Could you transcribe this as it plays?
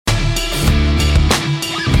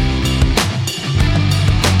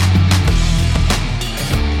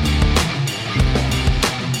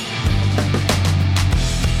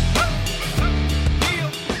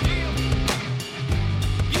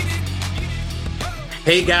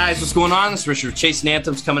Hey guys, what's going on? This is Richard Chasing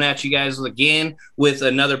Anthems coming at you guys again with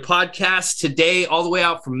another podcast. Today, all the way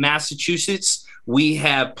out from Massachusetts, we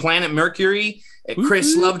have Planet Mercury.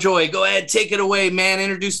 Chris Lovejoy, go ahead, take it away, man.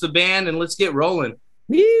 Introduce the band and let's get rolling.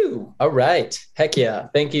 Woo! All right. Heck yeah.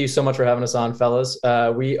 Thank you so much for having us on, fellas.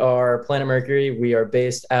 We are Planet Mercury. We are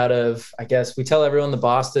based out of, I guess, we tell everyone the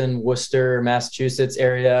Boston, Worcester, Massachusetts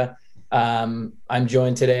area. I'm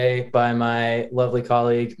joined today by my lovely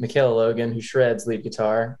colleague, Michaela Logan, who shreds lead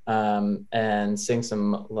guitar and sings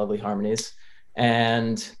some lovely harmonies.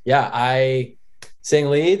 And yeah, I sing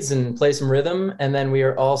leads and play some rhythm. And then we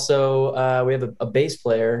are also, we have a bass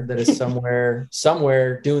player that is somewhere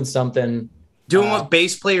doing something. Doing what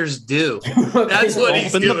bass players do. That's what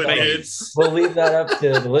he's doing, dude. We'll leave that up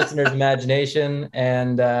to the listener's imagination.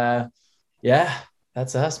 And yeah,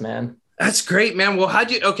 that's us, man. That's great, man. Well,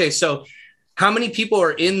 so how many people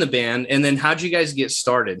are in the band? And then how'd you guys get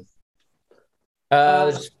started?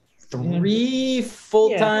 There's 3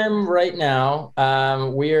 full-time right now.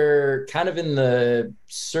 We're kind of in the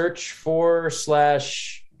search for /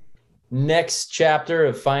 next chapter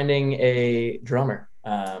of finding a drummer.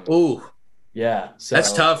 Yeah. So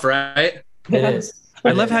that's tough, right? It is.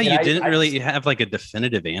 I love how you didn't really have like a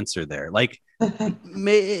definitive answer there. Like,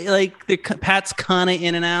 Pat's kind of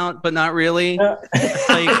in and out, but not really.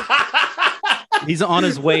 Like, he's on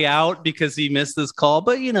his way out because he missed this call.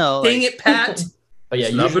 But dang it, Pat. But yeah,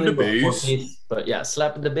 slapping the bass. But yeah,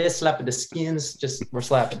 slapping the bass, slapping the skins. Just we're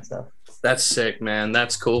slapping stuff. That's sick, man.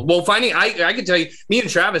 That's cool. Well, I can tell you, me and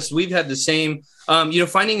Travis, we've had the same,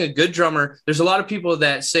 finding a good drummer. There's a lot of people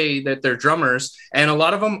that say that they're drummers and a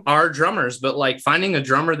lot of them are drummers, but like finding a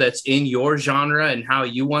drummer that's in your genre and how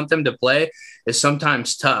you want them to play is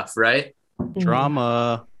sometimes tough, right?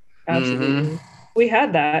 Drama. Absolutely. Mm-hmm. We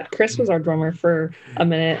had that. Chris was our drummer for a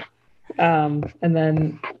minute. And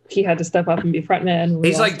then he had to step up and be frontman.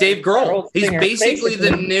 He's like Dave Grohl. He's basically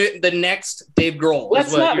the next Dave Grohl.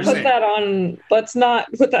 Let's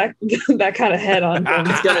not put that kind of head on him.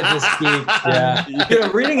 He's gonna just be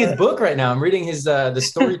I'm reading his book right now. I'm reading his the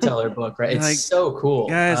storyteller book, right? It's so cool.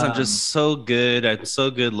 Guys, I'm just so good. I'm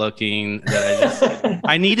so good looking that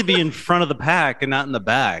I need to be in front of the pack and not in the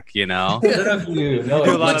back, Who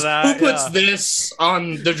puts this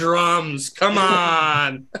on the drums? Come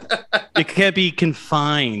on. It can't be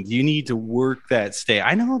confined. You need to work that state.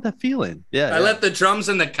 I know that feeling. Yeah. I left the drums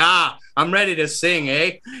in the car. I'm ready to sing,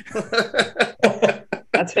 eh?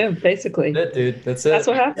 That's him, basically. That's it, dude. That's it. That's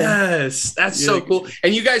what happened. Yes, that's so cool.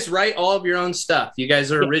 And you guys write all of your own stuff. You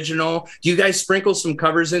guys are original. Do you guys sprinkle some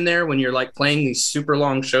covers in there when you're like playing these super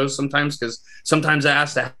long shows sometimes? Because sometimes that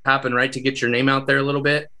has to happen, right, to get your name out there a little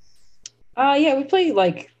bit. Yeah, we play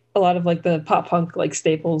like a lot of like the pop punk like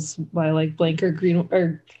staples by like Blink or Green.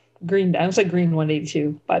 I was like Green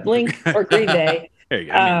 182 by Blink or Green Day. There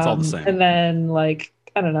you go. It's all the same. And then like,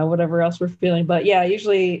 I don't know, whatever else we're feeling. But yeah,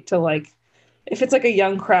 usually to like, if it's like a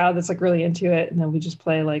young crowd that's like really into it, and then we just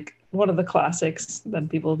play like one of the classics, then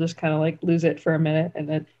people just kind of like lose it for a minute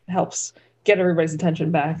and it helps get everybody's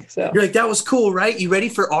attention back. So you're like, that was cool, right? You ready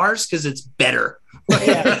for ours? Because it's better.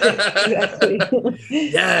 Yeah, exactly.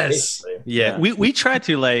 Yes. Yeah. We try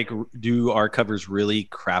to like do our covers really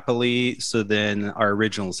crappily, so then our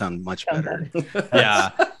originals sound much better.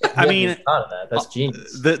 Yeah. I mean, that's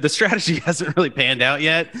genius. The strategy hasn't really panned out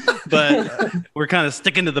yet, but we're kind of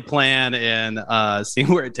sticking to the plan and seeing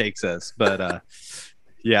where it takes us. But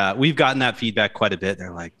yeah, we've gotten that feedback quite a bit.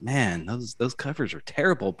 They're like, man, those covers are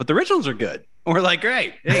terrible, but the originals are good. And we're like,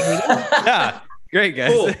 great. Hey, yeah, great,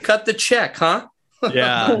 guys. Cool. Cut the check, huh?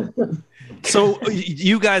 Yeah. So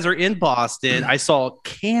you guys are in Boston. I saw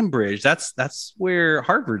Cambridge. That's where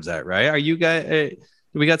Harvard's at, right? Are you guys?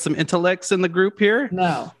 We got some intellects in the group here?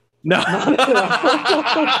 No. None of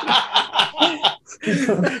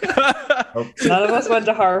us went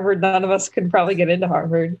to Harvard. None of us could probably get into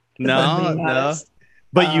Harvard. No.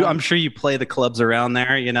 But I'm sure you play the clubs around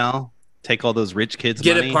there, take all those rich kids'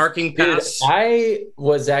 get money. a parking pass. Dude, I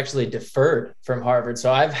was actually deferred from Harvard,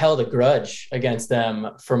 so I've held a grudge against them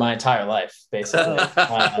for my entire life, basically.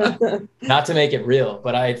 Not to make it real,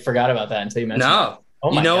 but I forgot about that until you mentioned it.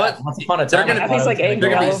 Oh you know God. what? Once upon a time, they're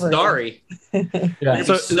gonna be sorry. Yeah.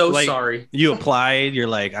 So like, sorry. You applied. You're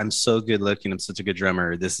like, I'm so good looking. I'm such a good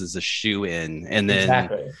drummer. This is a shoe in. And then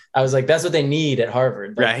exactly. I was like, that's what they need at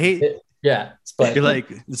Harvard. Like, right? Yeah. But you're like,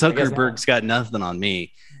 Zuckerberg's got nothing on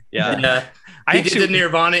me. Yeah. I did the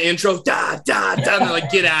Nirvana intro. Da da da. And they're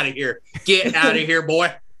like, get out of here. Get out of here,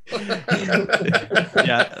 boy.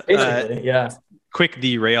 Yeah. Yeah. Quick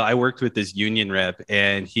derail. I worked with this union rep,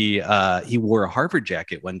 and he wore a Harvard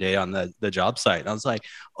jacket one day on the job site. And I was like,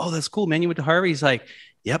 "Oh, that's cool, man. You went to Harvard?" He's like,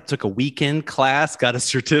 Yep, took a weekend class, got a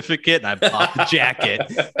certificate, and I bought the jacket.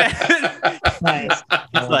 Nice.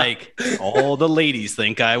 It's like, all the ladies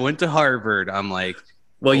think I went to Harvard. I'm like,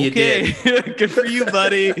 well, you okay, did. good for you,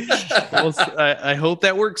 buddy. Well, I hope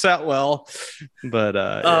that works out well. But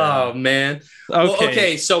oh man. Well,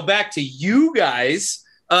 okay, so back to you guys.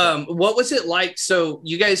 What was it like? So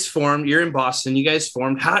you guys formed, you're in Boston, you guys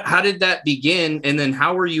formed. How did that begin? And then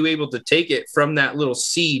how were you able to take it from that little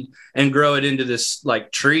seed and grow it into this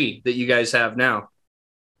like tree that you guys have now?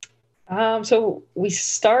 So we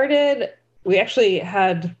actually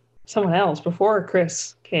had someone else before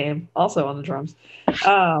Chris came also on the drums.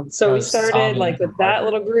 So we started like with that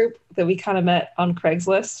little group that we kind of met on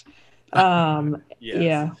Craigslist.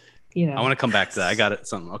 Yeah. You know, I want to come back to that. I got it.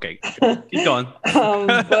 Something. Okay. Keep going.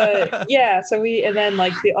 But yeah, and then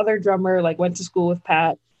like the other drummer like went to school with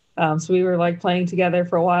Pat. So we were like playing together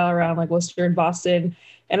for a while around like Worcester and Boston.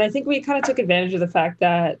 And I think we kind of took advantage of the fact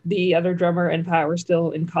that the other drummer and Pat were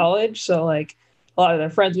still in college. So like a lot of their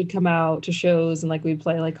friends would come out to shows and like we'd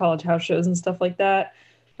play like college house shows and stuff like that.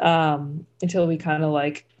 Until we kind of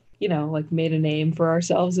like, you know, like made a name for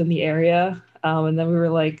ourselves in the area. And then we were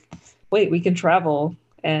like, wait, we can travel.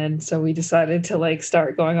 And so we decided to like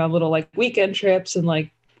start going on little like weekend trips and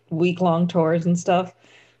like week-long tours and stuff.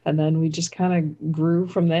 And then we just kind of grew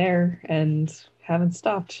from there and haven't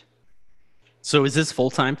stopped. So is this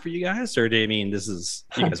full-time for you guys? Or do you mean this is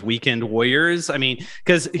you guys weekend warriors? I mean,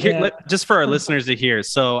 because just for our listeners to hear.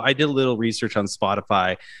 So I did a little research on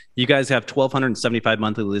Spotify. You guys have 1,275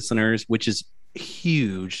 monthly listeners, which is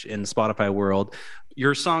huge in the Spotify world.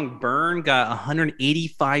 Your song Burn got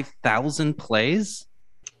 185,000 plays.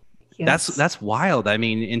 Yes. That's wild. I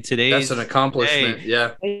mean, in today's that's an accomplishment.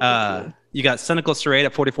 Yeah. You got Cynical Straight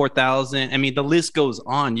at 44,000. I mean, the list goes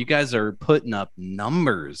on. You guys are putting up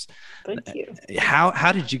numbers. Thank you.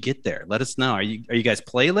 How did you get there? Let us know. Are you guys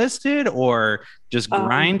playlisted or just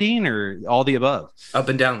grinding or all the above? Up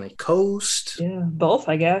and down the coast. Yeah, both,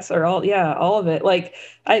 I guess, or all of it. Like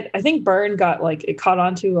I think Burn got like it caught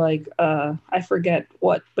on to like I forget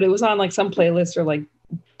what, but it was on like some playlist or like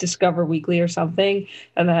Discover Weekly or something,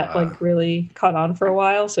 and that like really caught on for a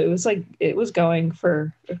while. So it was going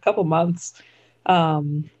for a couple months,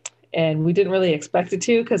 and we didn't really expect it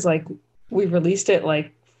to because like we released it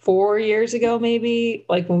like 4 years ago, maybe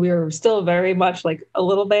like when we were still very much like a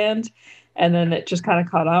little band, and then it just kind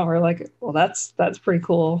of caught on. We're like, well, that's pretty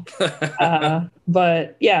cool.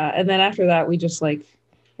 But yeah, and then after that, we just like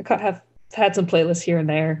have had some playlists here and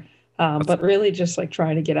there, but really just like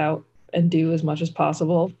trying to get out and do as much as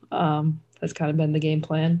possible. That's kind of been the game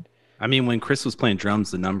plan. I mean, when Chris was playing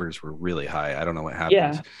drums, the numbers were really high. I don't know what happened.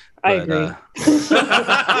 Yeah, I agree.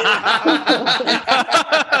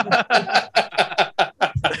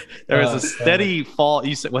 There was a steady fall.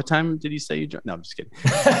 You said, what time did you say you joined? No, I'm just kidding.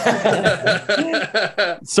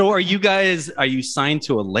 So are you signed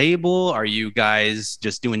to a label? Are you guys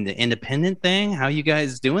just doing the independent thing? How are you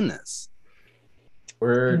guys doing this?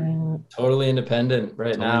 We're totally independent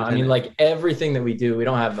now. I mean, like everything that we do, we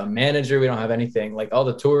don't have a manager. We don't have anything. Like all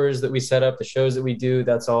the tours that we set up, the shows that we do,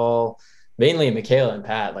 that's all mainly Michaela and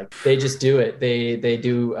Pat. Like they just do it. They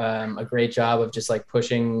do a great job of just like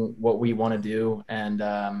pushing what we want to do. And,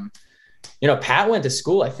 Pat went to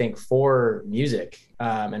school, I think, for music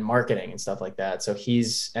and marketing and stuff like that. So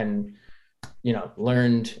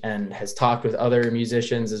learned and has talked with other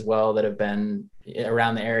musicians as well that have been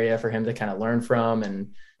around the area for him to kind of learn from.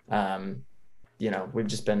 And, we've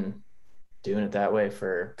just been doing it that way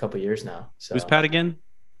for a couple of years now. So who's Pat again?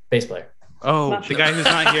 Bass player. Oh, the guy who's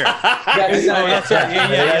not here. That's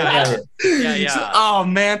right. Yeah. Oh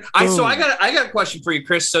man. I got a question for you,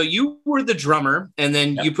 Chris. So you were the drummer and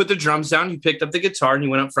then you put the drums down, you picked up the guitar and you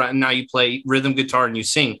went up front and now you play rhythm guitar and you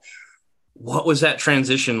sing. What was that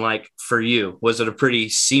transition like for you? Was it a pretty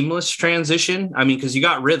seamless transition? I mean, because you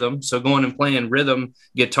got rhythm. So going and playing rhythm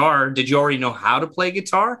guitar, did you already know how to play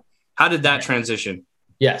guitar? How did that transition?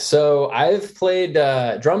 Yeah. So I've played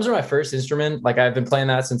drums are my first instrument. Like I've been playing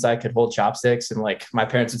that since I could hold chopsticks, and like my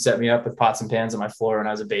parents would set me up with pots and pans on my floor when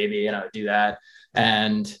I was a baby and I would do that.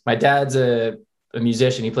 And my dad's a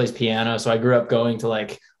musician. He plays piano. So I grew up going to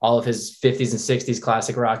like all of his 50s and 60s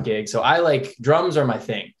classic rock gigs. So I like drums are my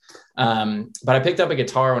thing. But I picked up a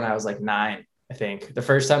guitar when I was like 9, I think. The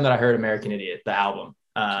first time that I heard American Idiot, the album.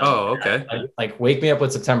 Okay. Like Wake Me Up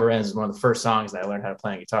When September Ends is one of the first songs that I learned how to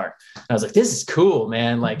play on guitar. And I was like, this is cool,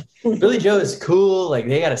 man. Like Billy Joe is cool. Like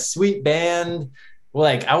they got a sweet band.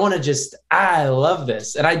 Like I love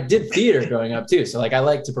this. And I did theater growing up too. So like I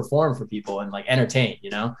like to perform for people and like entertain,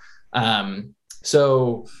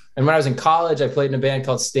 So, and when I was in college, I played in a band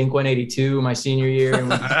called Stink 182 my senior year, and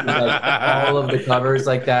we just did, like, all of the covers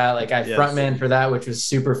like that. Like I frontman for that, which was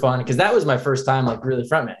super fun because that was my first time like really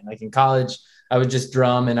frontman. Like in college, I would just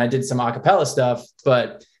drum and I did some a cappella stuff,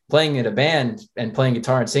 but playing in a band and playing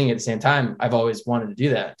guitar and singing at the same time, I've always wanted to do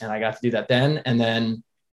that, and I got to do that then. And then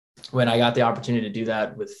when I got the opportunity to do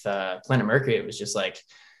that with Planet Mercury, it was just like,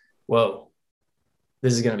 whoa,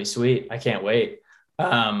 this is gonna be sweet. I can't wait.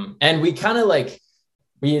 And we kind of like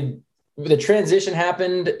the transition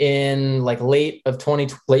happened in like late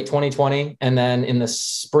 2020. And then in the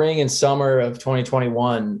spring and summer of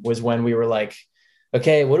 2021 was when we were like,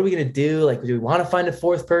 okay, what are we going to do? Like, do we want to find a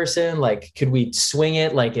fourth person? Like, could we swing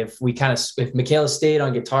it? Like if Michaela stayed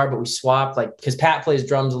on guitar, but we swapped, like, cause Pat plays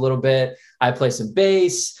drums a little bit. I play some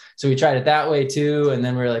bass. So we tried it that way too. And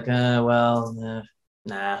then we were like,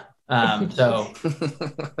 nah. So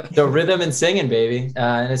rhythm and singing, baby.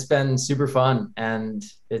 And it's been super fun. And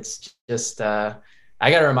it's just, I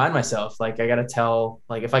got to remind myself, like, I got to tell,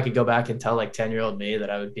 like, if I could go back and tell like 10-year-old me that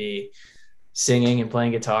I would be singing and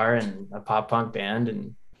playing guitar in a pop punk band,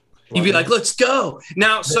 and you'd be like, let's go.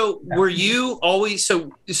 Now, so were you always,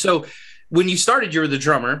 so when you started, you were the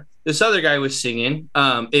drummer. This other guy was singing.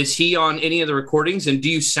 Is he on any of the recordings, and do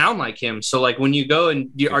you sound like him? So like when you go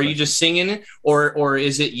and are you just singing, or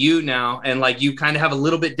is it you now? And like you kind of have a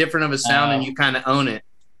little bit different of a sound and you kind of own it.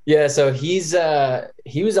 Yeah. So he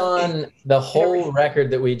was on the whole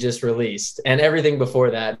record that we just released and everything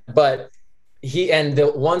before that. But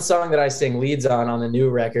the one song that I sing leads on the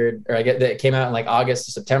new record, that came out in like August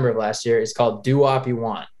or September of last year, is called Do Wop You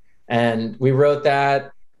Want. And we wrote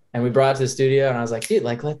that and we brought it to the studio, and I was like, dude,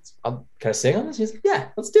 like, can I sing on this? He's like, yeah,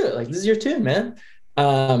 let's do it. Like, this is your tune, man.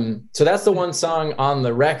 So that's the one song on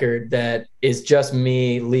the record that is just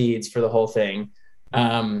me leads for the whole thing.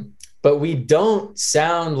 But we don't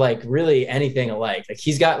sound like really anything alike. Like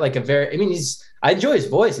he's got like I enjoy his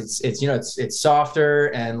voice. It's softer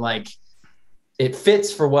and like, it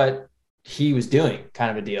fits for what he was doing,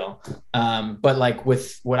 kind of a deal. But like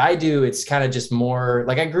with what I do, it's kind of just more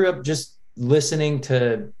like I grew up just listening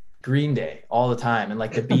to Green Day all the time and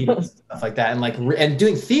like the Beatles, stuff like that. And like, and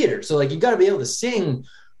doing theater. So like, you got to be able to sing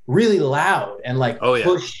really loud and like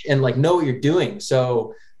push and like know what you're doing.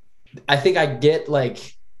 So I think I get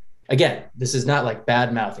like, again, this is not like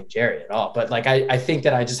bad mouthing Jerry at all, but like, I think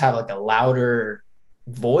that I just have like a louder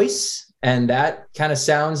voice, and that kind of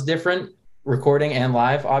sounds different recording and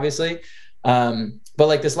live, obviously. But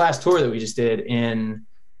like this last tour that we just did in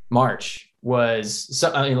March was,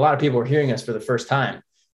 a lot of people were hearing us for the first time,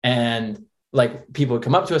 and like people would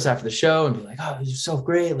come up to us after the show and be like, oh, this is so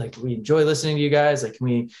great. Like, we enjoy listening to you guys. Like, can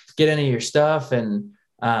we get any of your stuff? And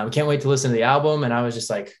we can't wait to listen to the album. And I was just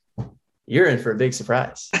like, you're in for a big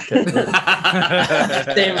surprise.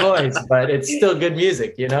 Same voice, but it's still good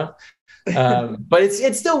music, you know? But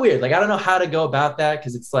it's still weird. Like, I don't know how to go about that.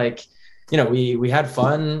 'Cause it's like, you know, we had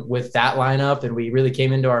fun with that lineup, and we really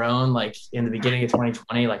came into our own, like in the beginning of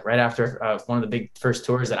 2020, like right after one of the big first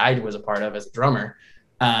tours that I was a part of as a drummer.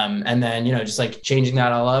 And then, you know, just like changing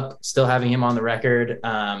that all up, still having him on the record,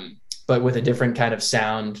 but with a different kind of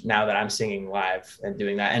sound now that I'm singing live and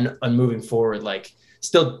doing that, and moving forward, like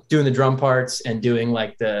still doing the drum parts and doing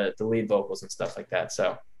like the lead vocals and stuff like that.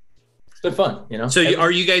 So it's been fun, you know? So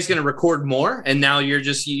are you guys going to record more? And now you're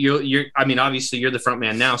I mean, obviously you're the front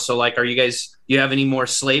man now. So like, you have any more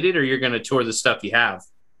slated, or you're going to tour the stuff you have?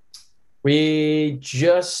 We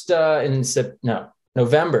just,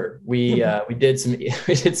 November, we did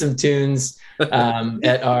some tunes,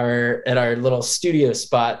 at our little studio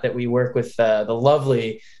spot that we work with, the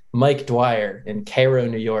lovely Mike Dwyer in Cairo,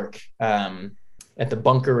 New York, at the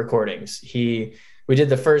Bunker Recordings. We did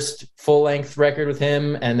the first full length record with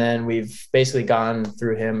him, and then we've basically gone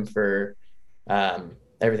through him for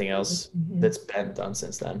everything else that's been done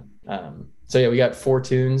since then. So yeah, we got 4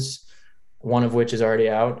 tunes, one of which is already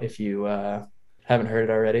out. If you haven't heard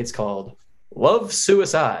it already, it's called Love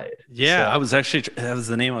Suicide. Yeah, that was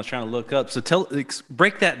the name I was trying to look up. So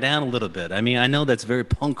break that down a little bit. I mean, I know that's very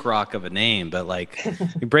punk rock of a name, but like,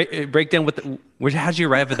 break down how'd you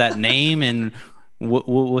arrive at that name, and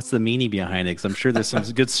what's the meaning behind it? Because I'm sure there's some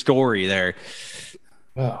good story there.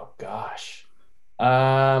 Oh gosh,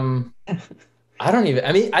 I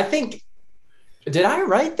think, did I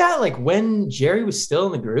write that like when Jerry was still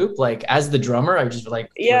in the group, like as the drummer? I just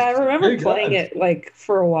like, yeah, I remember playing it like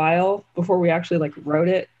for a while before we actually like wrote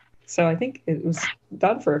it. So I think it was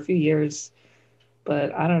done for a few years,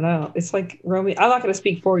 but I don't know. It's like Romeo. I'm not going to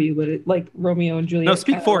speak for you, but it like Romeo and Juliet. No,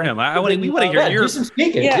 speak for him. We want to hear your. Do some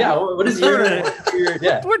speaking. Yeah. What is your?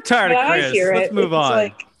 Yeah. We're tired of Chris. Let's move on.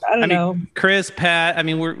 Like, I don't know. Chris, Pat. I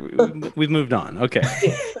mean, we've moved on. Okay,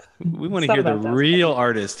 we want to hear the real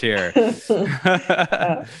artist here.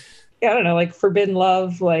 Yeah, I don't know. Like Forbidden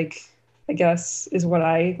Love, like I guess is what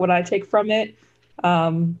I take from it.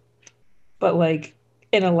 But like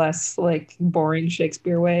in a less like boring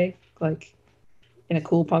Shakespeare way, like in a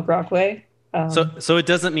cool punk rock way. So it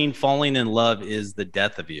doesn't mean falling in love is the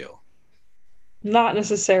death of you. Not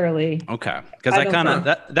necessarily. Okay, because I kind of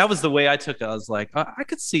that was the way I took it. I was like, I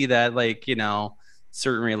could see that, like, you know,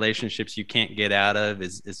 certain relationships you can't get out of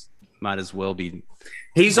is might as well be.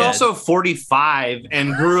 He's dead. also 45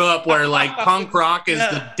 and grew up where like punk rock is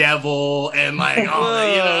the devil and like, you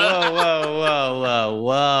know.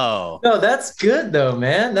 Whoa. No, that's good though,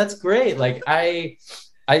 man. That's great. Like I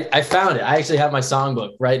found it. I actually have my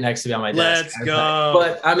songbook right next to me on my desk. Let's go.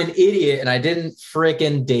 But I'm an idiot and I didn't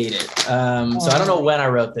freaking date it. So I don't know when I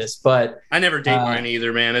wrote this, but I never date mine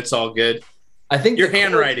either, man. It's all good. I think your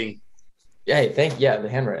handwriting. Hey, the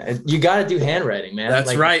handwriting. You got to do handwriting, man. That's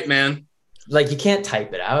like, right, man. Like you can't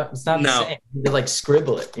type it out. It's not the same. You like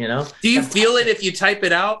scribble it, you know? Do you feel it if you type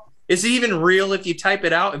it out? Is it even real if you type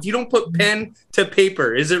it out? If you don't put pen to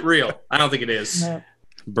paper, is it real? I don't think it is. No.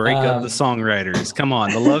 Break up the songwriters. Come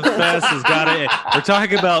on. The Love Fest has got it. We're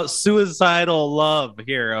talking about suicidal love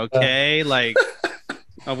here, okay? Like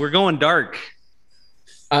we're going dark.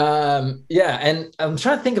 Yeah, and I'm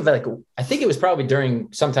trying to think of like I think it was probably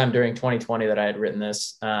sometime during 2020 that I had written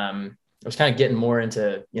this. I was kind of getting more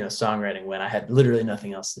into, you know, songwriting when I had literally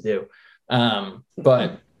nothing else to do.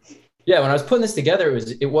 But yeah, when I was putting this together,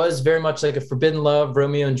 it was very much like a Forbidden Love,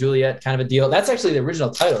 Romeo and Juliet kind of a deal. That's actually the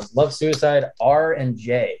original title, Love, Suicide, R and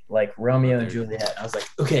J, like Romeo and Juliet. I was like,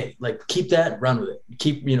 okay, like keep that and run with it.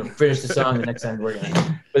 Keep, you know, finish the song the next time we're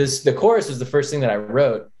gonna. But the chorus was the first thing that I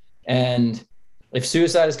wrote. And if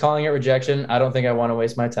suicide is calling it rejection, I don't think I want to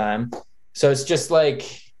waste my time. So it's just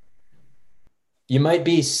like, you might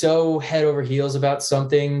be so head over heels about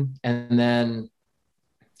something, and then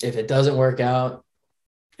if it doesn't work out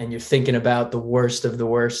and you're thinking about the worst of the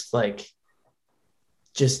worst, like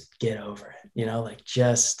just get over it, you know, like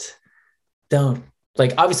just don't,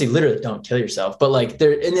 like obviously literally don't kill yourself, but like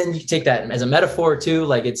there, and then you take that as a metaphor too,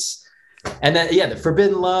 like it's, and then the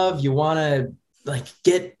forbidden love, you want to like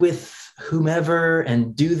get with whomever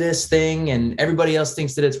and do this thing, and everybody else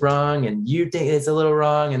thinks that it's wrong and you think it's a little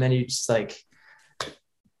wrong, and then you just like,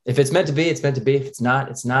 if it's meant to be, it's meant to be. If it's not,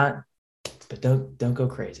 it's not. But don't go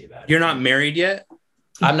crazy about it. You're not married yet?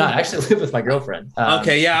 I'm not. I actually live with my girlfriend.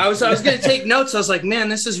 Okay, yeah. I was going to take notes. I was like, man,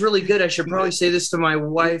 this is really good. I should probably say this to my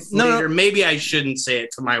wife later. Maybe I shouldn't say it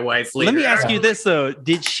to my wife later. Let me ask you this, though.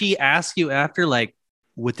 Did she ask you after, like,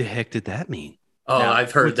 what the heck did that mean? Oh, no,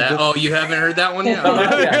 I've heard that. Oh, you haven't heard that one yet?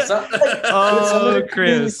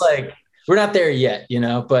 Chris. Like, we're not there yet, you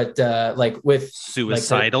know, but like with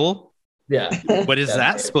suicidal. Like, yeah. What is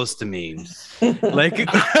that supposed to mean? Like,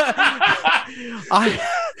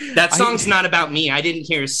 that song's not about me. I didn't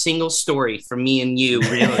hear a single story from me and you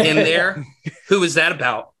in there. Who is that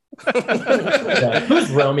about? Who's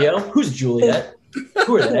Romeo? Who's Juliet?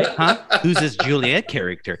 Who are they? Huh? Who's this Juliet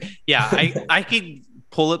character? Yeah, I could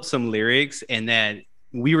pull up some lyrics, and then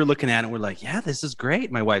we were looking at it. And we're like, yeah, this is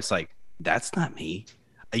great. My wife's like, that's not me.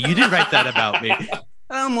 You didn't write that about me.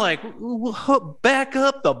 I'm like, back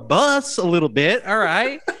up the bus a little bit. All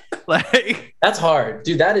right. Like, that's hard,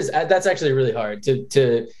 dude. That's actually really hard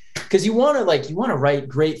to, because you want to write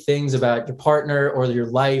great things about your partner or your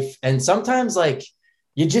life. And sometimes like,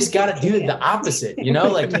 you just got to do the opposite, you know,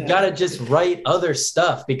 like you got to just write other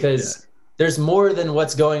stuff because there's more than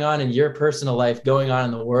what's going on in your personal life going on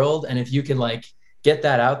in the world. And if you can like get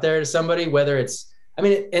that out there to somebody, whether it's, I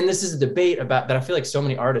mean, and this is a debate about that I feel like so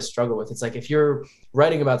many artists struggle with. It's like, if you're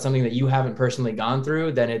writing about something that you haven't personally gone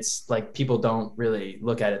through, then it's like people don't really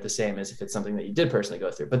look at it the same as if it's something that you did personally go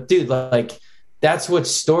through. But dude, like that's what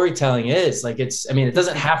storytelling is. Like it's, I mean, it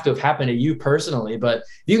doesn't have to have happened to you personally, but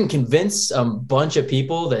you can convince a bunch of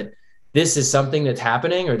people that this is something that's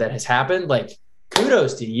happening or that has happened. Like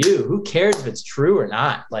kudos to you. Who cares if it's true or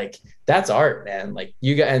not? Like that's art, man. Like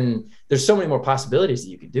and there's so many more possibilities that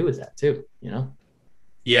you could do with that too, you know?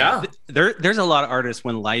 Yeah, there's a lot of artists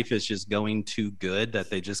when life is just going too good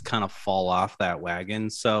that they just kind of fall off that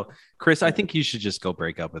wagon. So, Chris, I think you should just go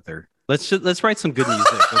break up with her. Let's write some good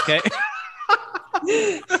music, okay?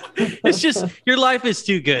 It's just your life is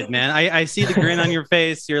too good, man. I see the grin on your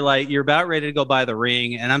face. You're like you're about ready to go buy the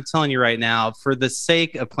ring, and I'm telling you right now, for the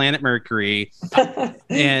sake of Planet Mercury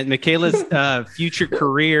and Michaela's future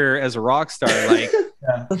career as a rock star, like.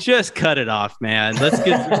 Just cut it off, man.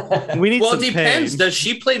 We need. Well, it depends. Does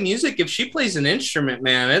she play music? If she plays an instrument,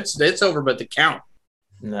 man, it's over but the count.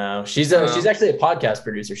 No, she's actually a podcast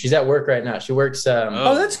producer. She's at work right now. She works.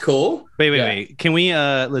 Oh, that's cool. Wait. Can we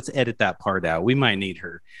let's edit that part out? We might need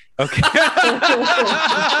her. Okay.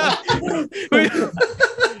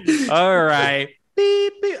 All right.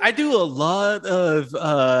 Beep, beep. I do a lot of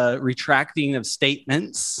retracting of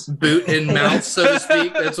statements. Boot in mouth, so to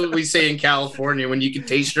speak. That's what we say in California when you can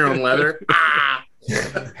taste your own leather.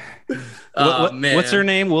 Man. What's her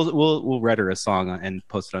name? We'll write her a song and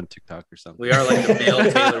post it on TikTok or something. We are like the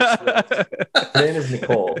male Taylor Swift. Her name is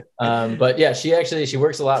Nicole. But yeah, she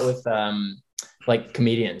works a lot with like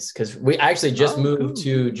comedians, because we actually just moved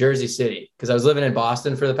to Jersey City, because I was living in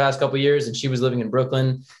Boston for the past couple of years and she was living in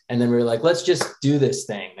Brooklyn, and then we were like, let's just do this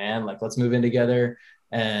thing, man, like let's move in together.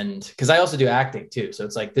 And because I also do acting too, so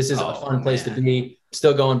it's like this is a fun place to be.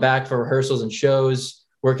 Still going back for rehearsals and shows,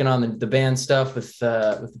 working on the band stuff with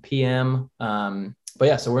the PM. But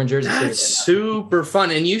yeah, so we're in Jersey City. That's super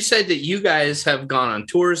fun. And you said that you guys have gone on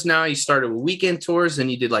tours now. You started with weekend tours and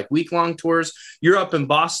you did like week-long tours. You're up in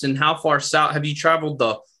Boston. How far south? Have you traveled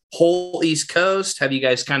the whole East Coast? Have you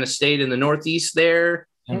guys kind of stayed in the Northeast there?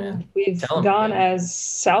 Yeah, we've gone as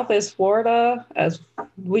south as Florida. As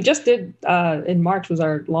we just did in March was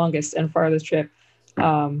our longest and farthest trip.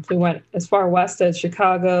 We went as far west as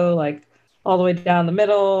Chicago, like all the way down the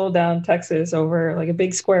middle, down Texas, over like a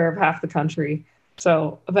big square of half the country.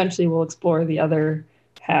 So eventually we'll explore the other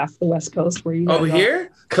half, the West Coast, where you over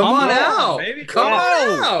here. Come on out, baby. Come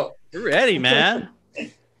on out. You're ready, man.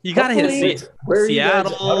 You gotta hit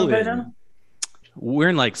Seattle. We're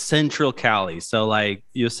in like Central Cali, so like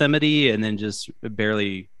Yosemite, and then just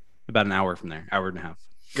barely about an hour from there, hour and a half.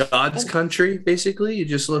 God's country, basically. You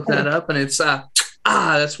just look that up, and it's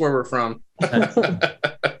that's where we're from.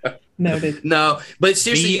 Noted. No, but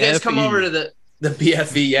seriously, you guys come over to the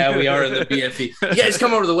BFE. Yeah, we are in the BFE. You guys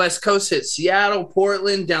come over to the West Coast, hit Seattle,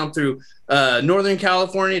 Portland, down through Northern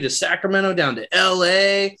California to Sacramento, down to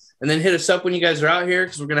LA, and then hit us up when you guys are out here,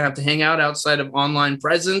 because we're going to have to hang out outside of online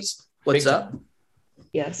presence. What's up?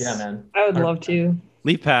 Yes. Yeah, man. I would love to.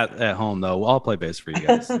 Leave Pat at home, though. I'll play bass for you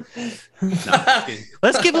guys.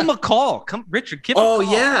 Let's give him a call. Come, Richard, give him a call.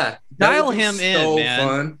 Yeah. Dial him in, man.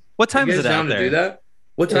 Fun. What time is it out there? To do that?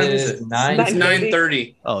 What time is it?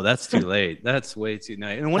 9:30. Oh, that's too late. That's way too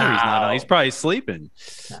late. And whenever he's not on, he's probably sleeping.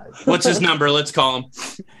 What's his number? Let's call him.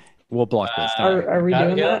 We'll block this. Are we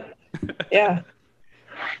doing that? Yeah.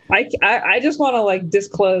 I just want to like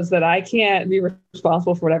disclose that I can't be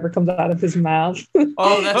responsible for whatever comes out of his mouth.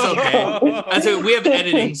 Oh, that's okay. That's okay. We have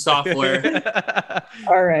editing software.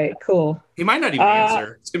 All right, cool. He might not even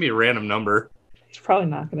answer. It's gonna be a random number. He's probably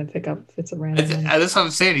not going to pick up if it's a random number. That's what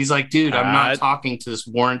I'm saying. He's like, dude, I'm not talking to this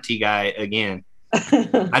warranty guy again.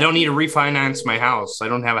 I don't need to refinance my house. I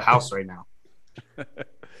don't have a house right now.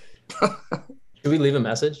 Should we leave a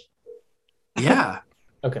message? Yeah.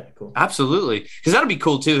 Okay, cool. Absolutely. Because that'll be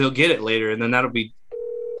cool too. He'll get it later, and then that'll be.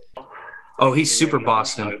 Oh, he's super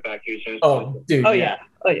Boston. Oh, dude. Oh, yeah.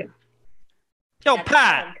 Oh, yeah. Yo,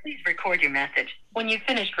 Pat. Please record your message. When you've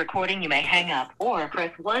finished recording, you may hang up or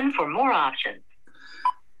press 1 for more options.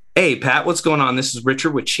 Hey, Pat, what's going on? This is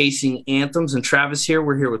Richard with Chasing Anthems, and Travis here.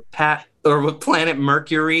 We're here with with Planet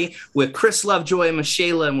Mercury, with Chris Lovejoy and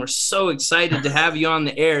Michaela, and we're so excited to have you on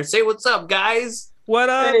the air. Say what's up, guys. What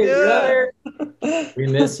up, hey, brother? We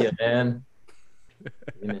miss you, man.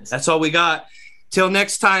 That's all we got. Till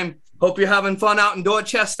next time, hope you're having fun out in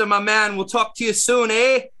Dorchester, my man. We'll talk to you soon,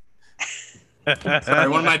 eh? Sorry,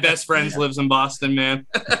 one of my best friends lives in Boston, man.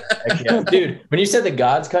 Yeah. Dude, when you said the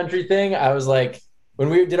God's country thing, I was like, when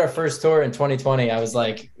we did our first tour in 2020, I was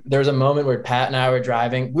like, there was a moment where Pat and I were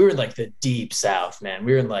driving. We were in like the deep South, man.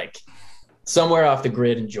 We were in like somewhere off the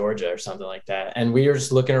grid in Georgia or something like that. And we were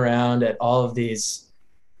just looking around at all of these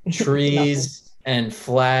trees and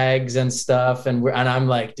flags and stuff. And I'm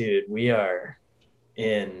like, dude, we are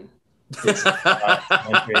in this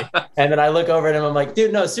country. And then I look over at him. I'm like,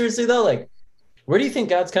 dude, no, seriously though, like, where do you think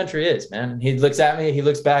God's country is, man? He looks at me, he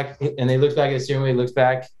looks back, and he looks back at the steering wheel, he looks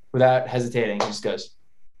back without hesitating. He just goes,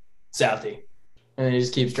 Southie. And then he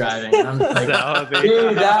just keeps driving. And I'm like,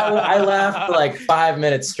 dude, I laughed for like 5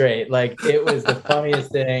 minutes straight. Like, it was the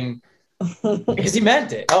funniest thing. Because he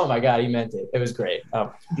meant it. Oh my God, he meant it. It was great.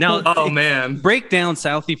 Now, man, break down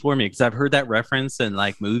Southie for me, because I've heard that reference in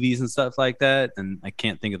like movies and stuff like that, and I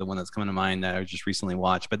can't think of the one that's coming to mind that I just recently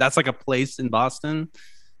watched. But that's like a place in Boston.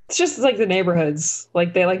 It's just like the neighborhoods.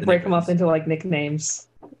 Like they like break them up into like nicknames.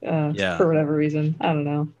 For whatever reason. I don't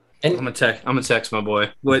know. And I'm gonna text my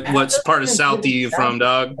boy. What's part of Southie you from,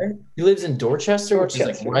 dog? He lives in Dorchester, which is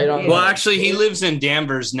like right on. Well, actually, he lives in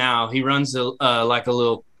Danvers now. He runs like a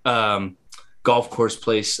little golf course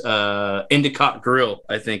place, Endicott Grill,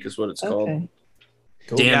 I think is what it's called.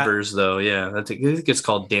 Cool. Danvers, though. Yeah, I think it's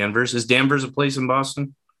called Danvers. Is Danvers a place in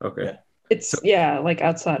Boston? Okay. Yeah. It's like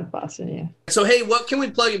outside of Boston. Yeah. So, hey, what can we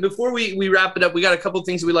plug in before we wrap it up? We got a couple of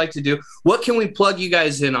things we like to do. What can we plug you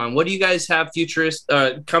guys in on? What do you guys have futurist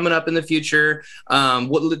coming up in the future?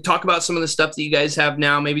 Talk about some of the stuff that you guys have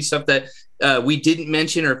now, maybe stuff that we didn't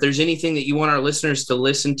mention, or if there's anything that you want our listeners to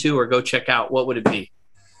listen to or go check out, what would it be?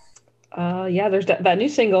 There's that new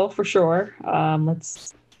single for sure.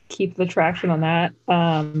 Let's keep the traction on that.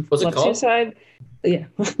 What's it Love called? Suicide. Yeah.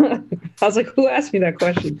 I was like, who asked me that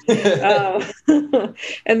question?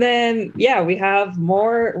 And then, we have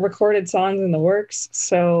more recorded songs in the works.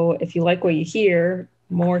 So if you like what you hear,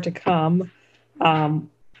 more to come.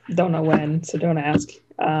 Don't know when, so don't ask.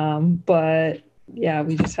 But yeah,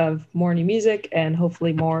 we just have more new music and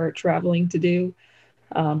hopefully more traveling to do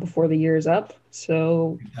before the year is up.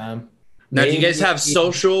 So now, do you guys have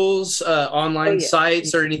socials, online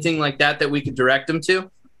sites, or anything like that we could direct them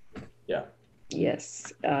to? Yeah.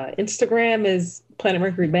 Yes. Instagram is Planet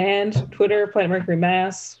Mercury Band, Twitter, Planet Mercury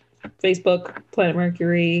Mass, Facebook, Planet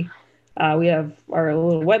Mercury. We have our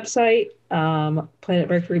little website,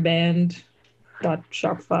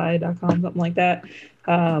 planetmercuryband.shopify.com, something like that.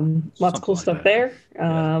 Lots of cool stuff there.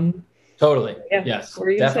 Totally. Yeah. Yes. What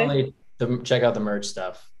were you gonna Definitely check out the merch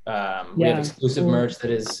stuff. We have exclusive merch that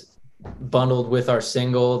is bundled with our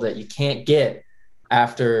single that you can't get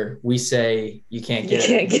after we say you can't get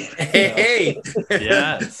it. Hey.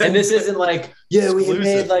 Yes. And this isn't like, we Exclusive.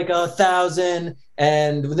 made like 1,000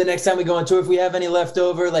 and the next time we go on tour, if we have any left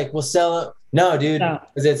over, like we'll sell it. No, dude,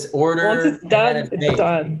 because it's ordered. Once it's done, and it's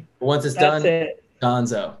done. Once it's That's done, it.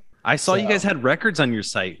 Gonzo. I saw you guys had records on your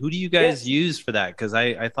site. Who do you guys use for that? Because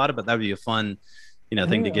I thought about that would be a fun,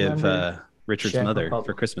 thing to give Richard's mother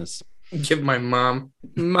for Christmas. Give my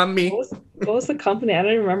mommy. What was the company? I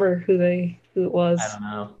don't even remember who it was. I don't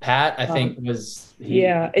know. Pat, I think was.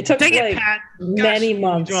 It took Pat. many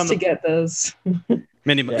months to get those.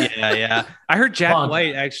 Yeah. I heard Jack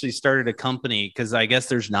White actually started a company because I guess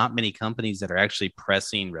there's not many companies that are actually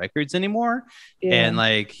pressing records anymore. Yeah.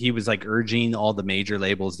 And he was urging all the major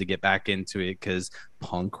labels to get back into it because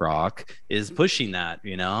punk rock is pushing that,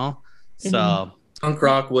 So punk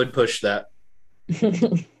rock would push that.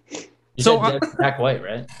 You said Jack White,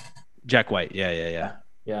 right? Jack White. Yeah.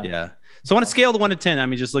 So on a scale of 1 to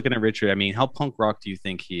 10, just looking at Richard, how punk rock do you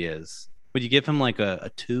think he is? Would you give him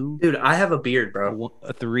a 2? Dude, I have a beard, bro.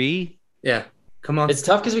 A 3? Yeah. Come on. It's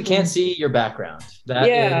tough because we can't see your background.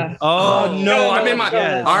 Oh, no. I'm in my.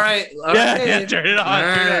 Yes. All right. Yeah, turn it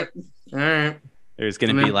on. All right. There's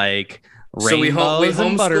going to be rainbows we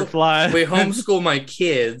and butterflies. We homeschool my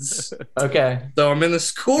kids. Okay. So I'm in the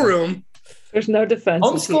schoolroom. There's no defense.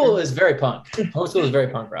 Homeschool is very punk. Homeschool is very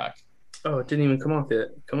punk rock. Oh, it didn't even come off yet.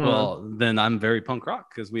 Come on. Well, then I'm very punk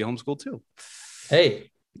rock because we homeschool too.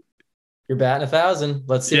 Hey, you're batting 1,000.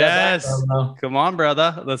 Let's see. Yes. That Come on,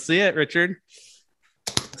 brother. Let's see it, Richard.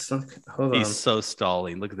 Hold on. He's so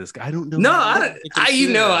stalling. Look at this guy. I don't know. No, I don't.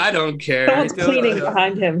 I don't care. Someone's cleaning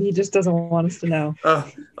behind him. He just doesn't want us to know.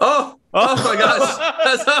 Oh my gosh.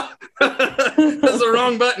 That's the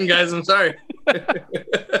wrong button, guys. I'm sorry.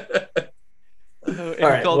 All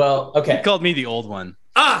right. Okay. He called me the old one.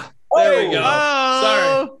 There we go. Oh,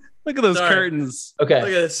 Sorry. Look at those curtains. Okay. Look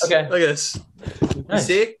at this. Okay. Look at this. Nice.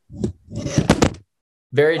 You see?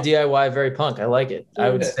 Very DIY, very punk. I like it. I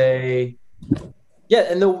would say,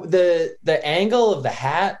 and the angle of the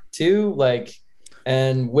hat too,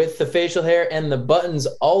 and with the facial hair and the buttons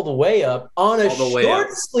all the way up on a short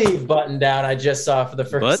sleeve button down. I just saw for the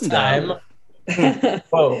first time.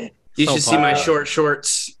 Whoa! You should see my short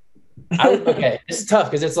shorts. Okay, this is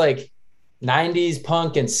tough because it's 90s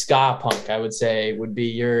punk and ska punk, I would say, would be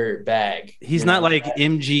your bag. He's not like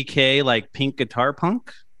MGK, like pink guitar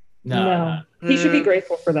punk? No. He should be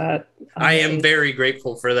grateful for that. I am very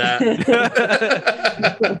grateful for that.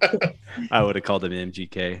 I would have called him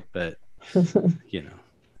MGK, but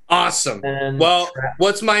Awesome. Well,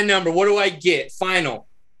 what's my number? What do I get? Final.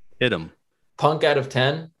 Hit him. Punk out of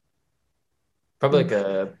 10. Probably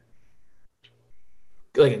a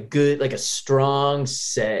good, a strong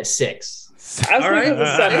 6. All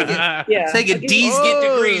right. Take it. D's get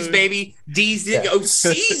degrees, baby. D's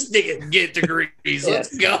C's get degrees.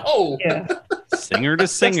 Let's go. Yeah. Singer to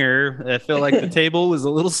singer. I feel like the table was a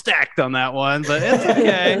little stacked on that one, but it's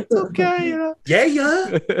okay. It's okay.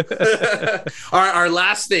 Yeah. Our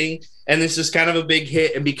last thing, and this is kind of a big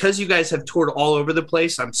hit, and because you guys have toured all over the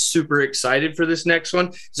place, I'm super excited for this next one.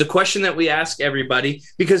 It's a question that we ask everybody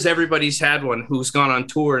because everybody's had one who's gone on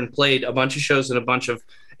tour and played a bunch of shows in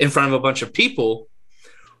front of a bunch of people.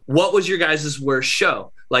 what was your guys' worst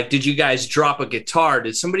show? Like, did you guys drop a guitar?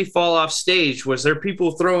 Did somebody fall off stage? Was there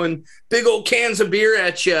people throwing big old cans of beer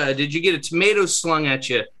at you? Did you get a tomato slung at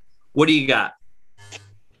you? What do you got?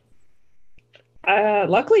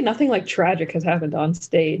 Luckily, nothing like tragic has happened on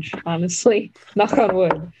stage, honestly. Knock on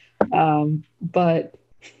wood. But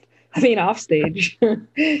I mean, off stage. I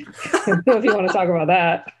don't know if you want to talk about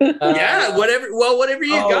that. Yeah, whatever. Well, whatever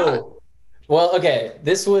you got. Well, okay.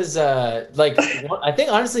 This was like, I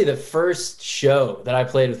think honestly, the first show that I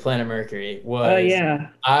played with Planet Mercury was. Oh yeah.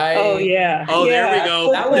 Oh, yeah. There we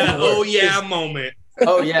go. That Oh yeah moment.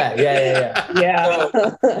 Oh yeah. Yeah.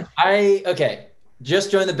 So,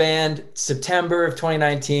 just joined the band September of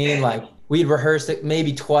 2019. Like, we'd rehearsed it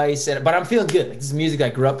maybe twice, but I'm feeling good. Like, this is music I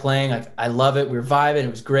grew up playing. Like, I love it. We were vibing.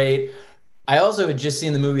 It was great. I also had just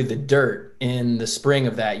seen the movie The Dirt in the spring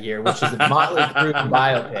of that year, which is a Motley Crue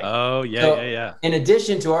biopic. Oh yeah. In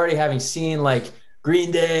addition to already having seen like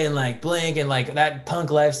Green Day and like Blink and like that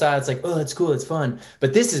punk lifestyle, it's like, oh, that's cool, it's fun.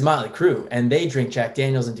 But this is Motley Crue, and they drink Jack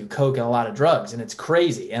Daniels and do coke and a lot of drugs, and it's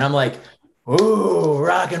crazy. And I'm like, ooh,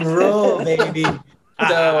 rock and roll, baby.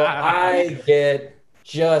 So I get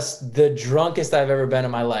just the drunkest I've ever been in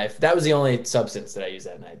my life. That was the only substance that I used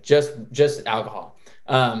that night. Just alcohol.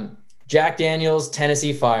 Jack Daniels,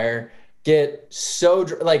 Tennessee Fire. Get so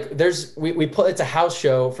like we put, it's a house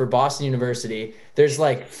show for Boston University. There's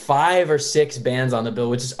like 5 or 6 bands on the bill,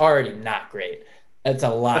 which is already not great. That's a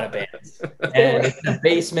lot of bands, and it's in the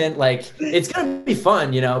basement. Like, it's gonna be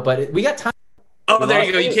fun, but we got time. Oh, there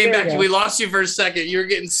you go. You came back. We lost you for a second. You were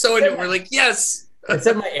getting so into it. We're like, yes. I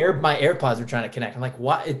said my AirPods were trying to connect. I'm like,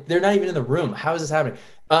 what? They're not even in the room. How is this happening?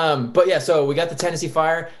 But yeah, so we got the Tennessee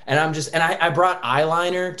Fire, and I brought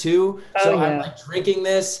eyeliner too. So I'm like drinking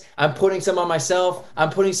this. I'm putting some on myself.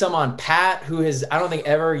 I'm putting some on Pat, who has, I don't think,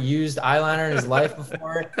 ever used eyeliner in his life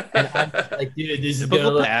before. And I'm just like, dude, this is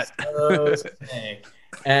gonna look so sick.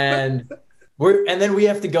 And then we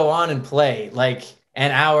have to go on and play like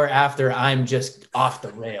an hour after I'm just off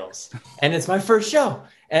the rails. And it's my first show.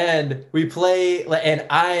 And we play, and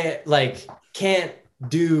I like can't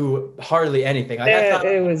do hardly anything. Like, I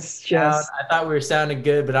thought we were sounding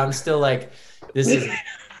good, but I'm still like, this is.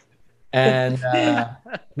 And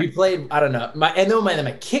we played. I don't know.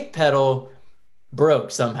 My kick pedal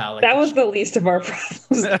broke somehow. Like, that was the least of our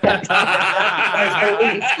problems.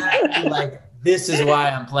 Like, this is why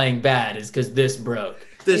I'm playing bad, is because this broke.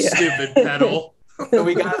 This stupid pedal. So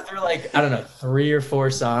we got through like, I don't know, 3 or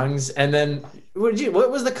 4 songs, and then what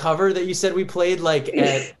was the cover that you said we played like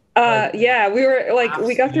at? We were like,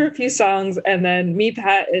 we got through a few songs, and then me,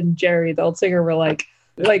 Pat, and Jerry, the old singer, were like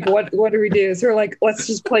what do we do? So we're like, let's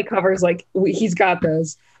just play covers. Like, he's got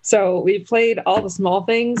those. So we played All the Small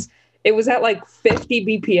Things. It was at like 50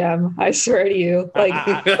 BPM. I swear to you.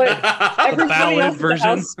 Like, but everybody else in the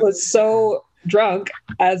house was so drunk,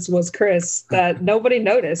 as was Chris, that nobody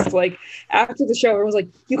noticed. Like, after the show, it was like,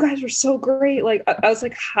 you guys were so great. Like, I was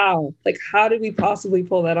like, how did we possibly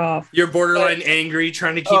pull that off? You're borderline angry,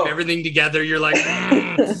 trying to keep everything together. You're like,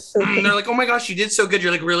 they're like, oh my gosh, you did so good.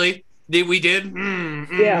 You're like, really? We did?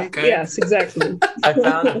 Yeah. Okay. Yes, exactly. I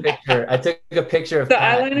found a picture. I took a picture of the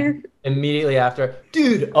Pat eyeliner immediately after.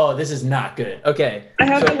 Dude, this is not good. Okay. I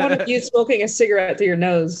have the one of you smoking a cigarette through your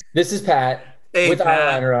nose. This is Pat with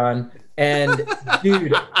Pat. eyeliner on. And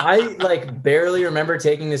dude, I like barely remember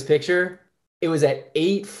taking this picture. It was at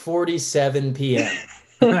 8:47 p.m.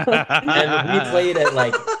 and we played at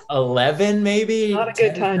like 11, maybe. Not a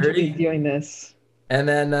good time to be doing this. And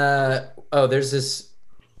then there's this.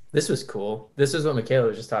 This was cool. This is what Michaela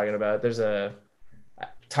was just talking about. There's a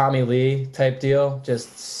Tommy Lee type deal,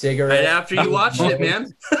 just cigarette. Right after you watched it,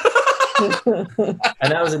 man.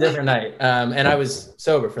 And that was a different night. And I was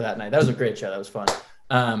sober for that night. That was a great show. That was fun.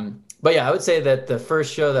 But yeah, I would say that the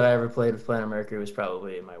first show that I ever played with Planet Mercury was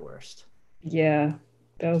probably my worst. Yeah,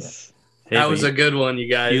 that was. That was a good one, you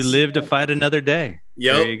guys. You live to fight another day.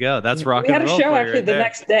 Yep. There you go. That's rock and roll. We had a show actually the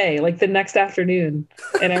next day, like the next afternoon.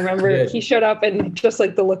 And I remember he showed up, and just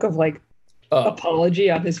like the look of like apology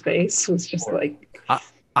on his face was just like.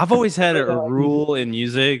 I've always had a rule in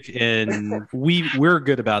music, and we're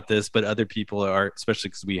good about this, but other people are, especially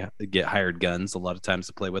because we get hired guns a lot of times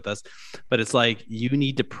to play with us. But it's like, you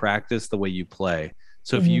need to practice the way you play.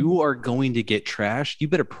 So if you are going to get trashed, you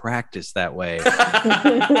better practice that way.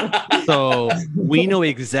 So we know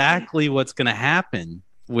exactly what's going to happen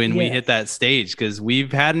when we hit that stage, because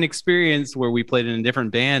we've had an experience where we played in a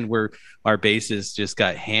different band where our bassist just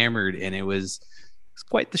got hammered, and it was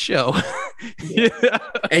quite the show.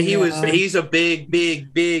 And he's a big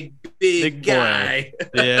guy.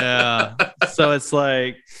 Yeah. So it's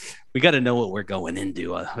like, we got to know what we're going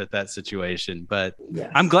into with that situation. But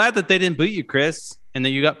Yes. I'm glad that they didn't boot you, Chris, and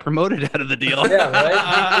that you got promoted out of the deal. Yeah,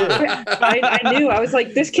 right. I knew. I was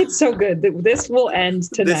like, this kid's so good that this will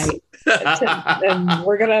end tonight. And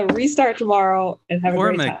we're going to restart tomorrow and have a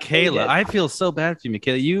Poor great time. Michaela. I feel so bad for you,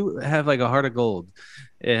 Michaela. You have like a heart of gold.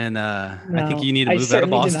 And I think you need to move out of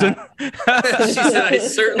Boston. She said, I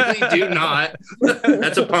certainly do not.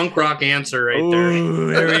 That's a punk rock answer right there.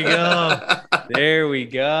 Ooh, there we go. There we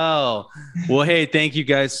go. Well, hey, thank you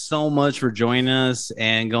guys so much for joining us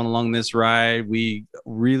and going along this ride. We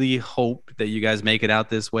really hope that you guys make it out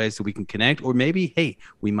this way so we can connect. Or maybe, hey,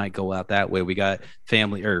 we might go out that way. We got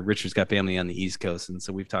family, or Richard's got family on the East Coast. And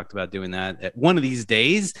so we've talked about doing that at one of these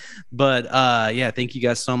days. But yeah, thank you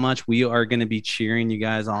guys so much. We are going to be cheering you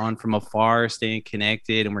guys on from afar, staying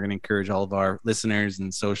connected, and we're going to encourage all of our listeners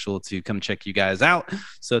and social to come check you guys out.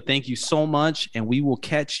 So thank you so much, and we will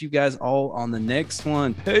catch you guys all on the next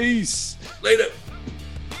one. Peace. Later.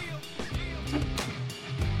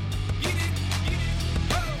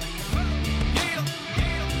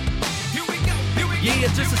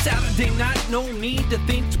 Yeah, just a Saturday night, no need to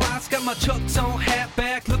think twice. Got my Chucks on, hat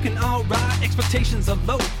back, looking alright. Expectations are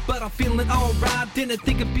low, but I'm feeling alright. Didn't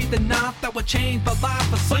think it'd be the night that would change my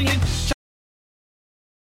life. I'm singing.